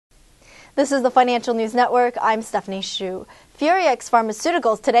This is the Financial News Network. I'm Stephanie Hsu. Furiex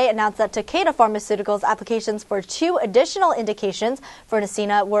Pharmaceuticals today announced that Takeda Pharmaceutical's applications for 2 additional indications for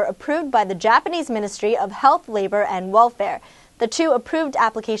NESINA were approved by the Japanese Ministry of Health, Labor, and Welfare. The 2 approved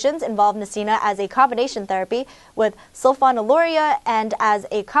applications involve NESINA as a combination therapy with sulfonylurea and as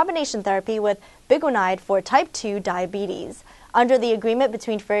a combination therapy with biguanide for type 2 diabetes. Under the agreement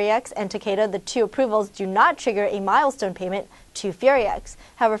between Furiex and Takeda, the 2 approvals do not trigger a milestone payment to Furiex.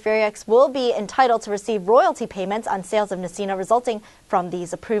 However, Furiex will be entitled to receive royalty payments on sales of NESINA resulting from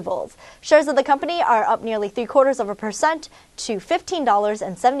these approvals. Shares of the company are up nearly 0.75% to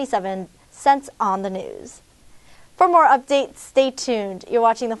 $15.77 on the news. For more updates, stay tuned. You're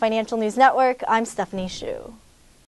watching the Financial News Network. I'm Stephanie Hsu.